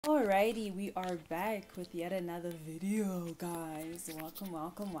Alrighty, we are back with yet another video, guys. Welcome,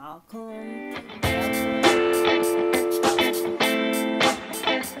 welcome, welcome.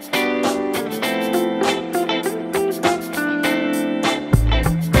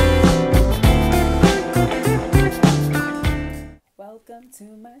 Welcome to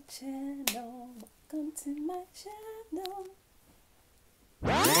my channel. Welcome to my channel.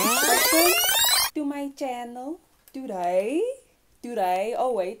 Welcome to my channel. Today.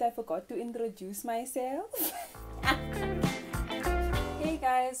 Oh wait, I forgot to introduce myself. Hey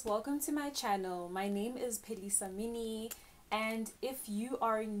guys, welcome to my channel. My name is Phelisa Mini, and if you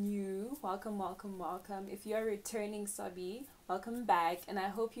are new, welcome. If you are returning subby, welcome back, and I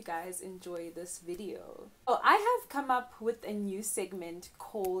hope you guys enjoy this video. Oh, I have come up with a new segment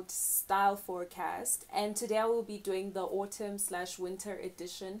called Style Forecast, and today I will be doing the autumn/winter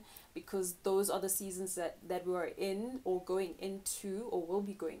edition, because those are the seasons that we are in or going into or will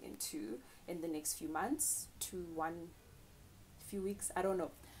be going into in the next few months to few weeks, I don't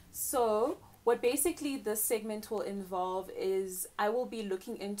know. So what basically this segment will involve is I will be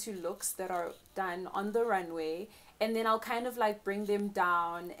looking into looks that are done on the runway, and then I'll kind of like bring them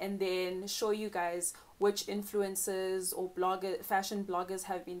down and then show you guys which influencers or fashion bloggers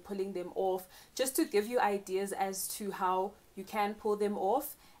have been pulling them off, just to give you ideas as to how you can pull them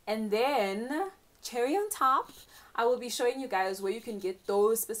off. And then, cherry on top, I will be showing you guys where you can get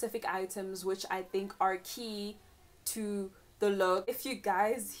those specific items which I think are key to the look. If you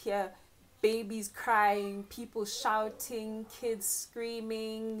guys hear babies crying, people shouting, kids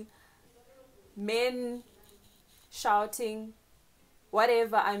screaming, men shouting,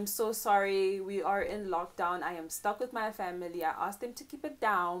 whatever, I'm so sorry. We are in lockdown. I am stuck with my family. I asked them to keep it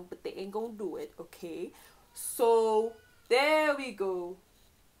down, but they ain't gonna do it, okay? So, there we go.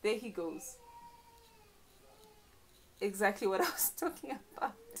 There he goes. Exactly what I was talking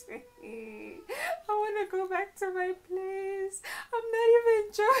about. I want to go back to my place. I'm not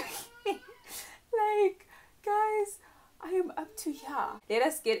even joking. Like, guys, I am up to here. Let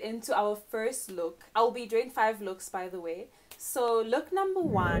us get into our first look. I'll be doing 5 looks, by the way. So look number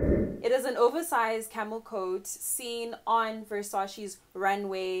 1. It is an oversized camel coat seen on Versace's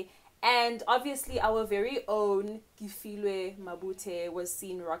runway. And obviously our very own Kifilwe Mabute was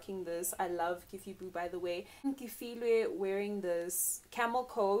seen rocking this. I love Kifibu, by the way. Kifilwe wearing this camel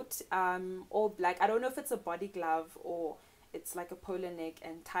coat, all black. I don't know if it's a body glove or it's like a polar neck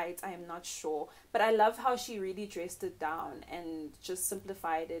and tights. I am not sure. But I love how she really dressed it down and just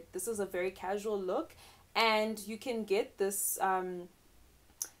simplified it. This is a very casual look. And you can get this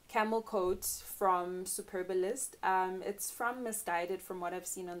camel coat from Superbalist. It's from Misguided from what I've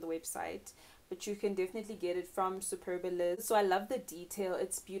seen on the website, but you can definitely get it from Superbalist. So I love the detail.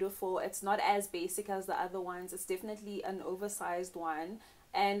 It's beautiful. It's not as basic as the other ones. It's definitely an oversized one.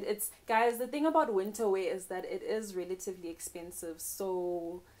 And it's, guys, the thing about winter wear is that it is relatively expensive.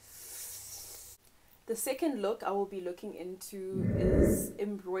 So the second look I will be looking into is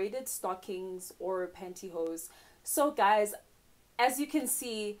embroidered stockings or pantyhose. So guys, as you can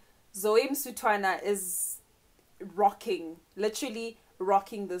see, Zoe Msutwana is literally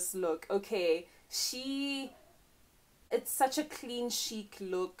rocking this look. Okay, it's such a clean, chic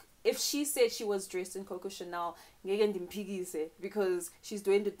look. If she said she was dressed in Coco Chanel, because she's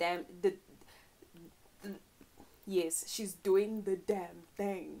doing yes, she's doing the damn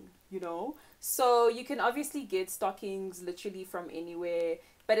thing, you know. So you can obviously get stockings literally from anywhere,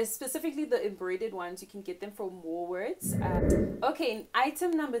 but it's specifically the embroidered ones, you can get them from Woolworths. Okay,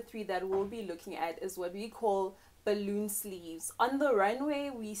 item number 3 that we'll be looking at is what we call balloon sleeves. On the runway,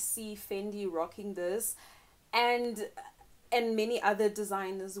 we see Fendi rocking this, and many other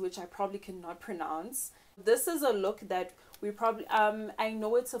designers which I probably cannot pronounce. This is a look that we probably I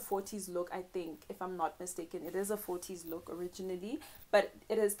know it's a 40s look. I think, if I'm not mistaken, it is a 40s look originally, but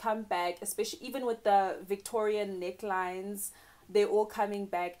it has come back, especially even with the Victorian necklines. They're all coming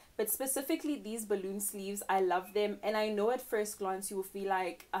back, but specifically these balloon sleeves, I love them. And I know at first glance you will feel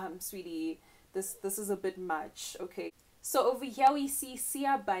like, sweetie, this is a bit much. Okay, so over here we see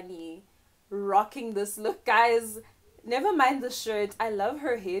Sia Bunny rocking this look, guys. Never mind the shirt, I love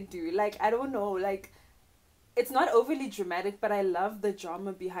her hairdo. Like, I don't know, like, it's not overly dramatic, but I love the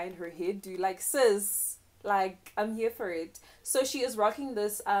drama behind her hairdo. Like, sis, like, I'm here for it. So she is rocking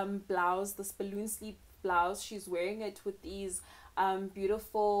this blouse, this balloon sleeve blouse. She's wearing it with these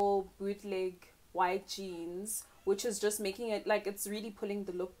beautiful bootleg white jeans, which is just making it, like, it's really pulling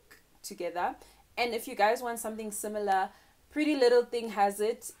the look together. And if you guys want something similar, Pretty Little Thing has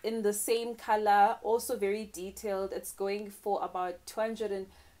it in the same color, also very detailed. It's going for about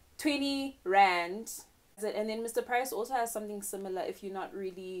 220 rand. And then Mr. Price also has something similar if you're not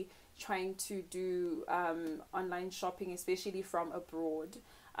really trying to do online shopping, especially from abroad.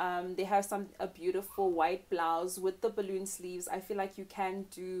 They have a beautiful white blouse with the balloon sleeves. I feel like you can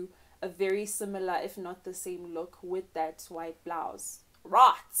do a very similar, if not the same look with that white blouse.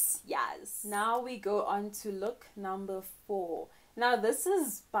 Right, yes. Now we go on to look number 4. Now this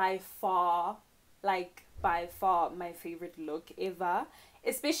is by far my favorite look ever,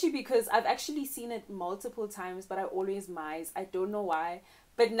 especially because I've actually seen it multiple times, but I always miss. I don't know why,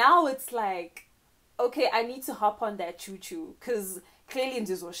 but now it's like, okay, I need to hop on that choo-choo, because clearly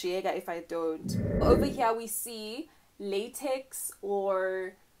ndizoshiega if I don't. Over here we see latex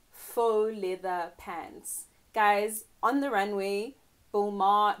or faux leather pants. Guys, on the runway,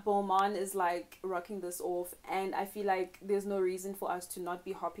 Beaumont is like rocking this off, and I feel like there's no reason for us to not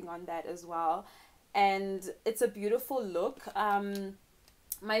be hopping on that as well. And it's a beautiful look.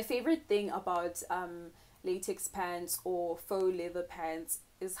 My favorite thing about latex pants or faux leather pants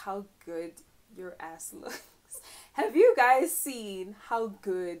is how good your ass looks. Have you guys seen how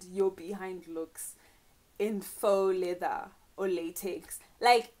good your behind looks in faux leather or latex?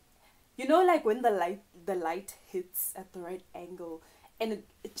 Like, you know, like when the light hits at the right angle and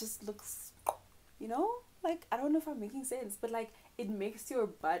it just looks, you know, like, I don't know if I'm making sense, but like it makes your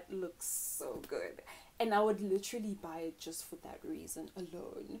butt look so good. And I would literally buy it just for that reason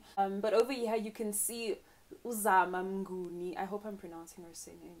alone. But over here you can see Uzama Mnguni. I hope I'm pronouncing her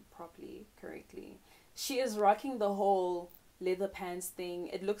surname correctly. She is rocking the whole leather pants thing.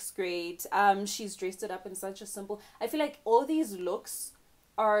 It looks great. She's dressed it up in such a simple, I feel like all these looks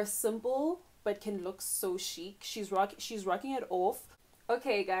are simple but can look so chic. She's rocking it off.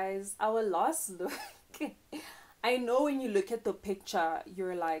 Okay guys, our last look. I know when you look at the picture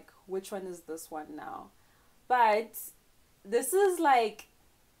you're like, which one is this one now? But this is like,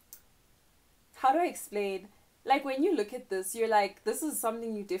 how do I explain? Like when you look at this, you're like, this is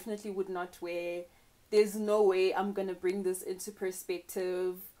something you definitely would not wear. There's no way I'm gonna bring this into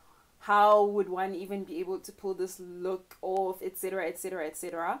perspective. How would one even be able to pull this look off, etc, etc,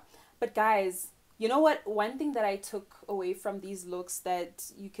 etc. But guys, you know what? One thing that I took away from these looks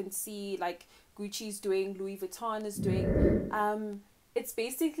that you can see, like Gucci's doing, Louis Vuitton is doing, it's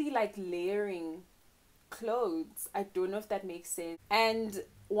basically like layering clothes. I don't know if that makes sense. And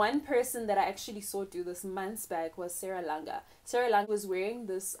one person that I actually saw do this months back was Sarah Langa. Sarah Langa was wearing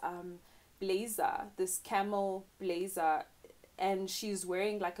this blazer, this camel blazer, and she's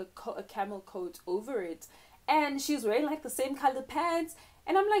wearing like a camel coat over it, and she's wearing like the same color pants.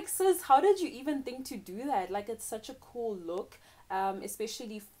 And I'm like, sis, how did you even think to do that? Like, it's such a cool look,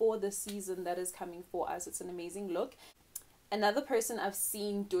 especially for the season that is coming for us. It's an amazing look. Another person I've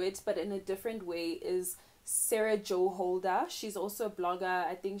seen do it, but in a different way, is Sarah Jo Holder. She's also a blogger.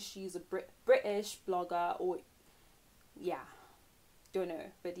 I think she's a British blogger, or yeah, don't know,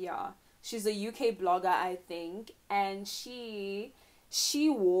 but yeah, she's a UK blogger, I think. And she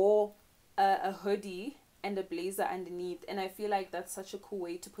wore a hoodie and a blazer underneath, and I feel like that's such a cool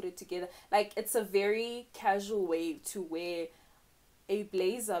way to put it together. Like, it's a very casual way to wear a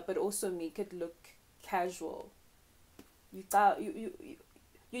blazer but also make it look casual. You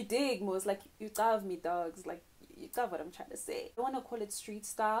dig, most like, you love me dogs, like, you got what I'm trying to say. I don't want to call it street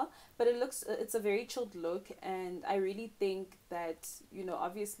style, but it's a very chilled look, and I really think that, you know,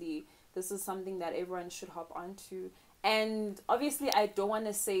 obviously this is something that everyone should hop onto. And obviously I don't want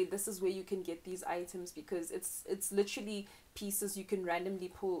to say this is where you can get these items, because it's literally pieces you can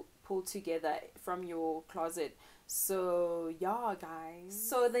randomly pull together from your closet. So yeah guys,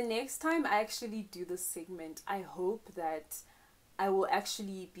 so the next time I actually do this segment, I hope that I will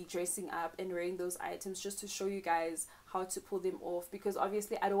actually be dressing up and wearing those items just to show you guys how to pull them off, because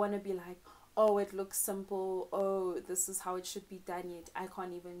obviously I don't want to be like, oh, it looks simple, oh, this is how it should be done, yet I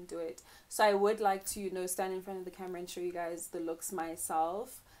can't even do it. So I would like to, you know, stand in front of the camera and show you guys the looks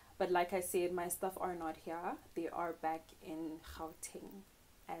myself. But like I said, my stuff are not here. They are back in Gauteng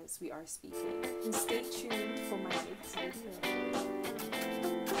as we are speaking. And stay tuned.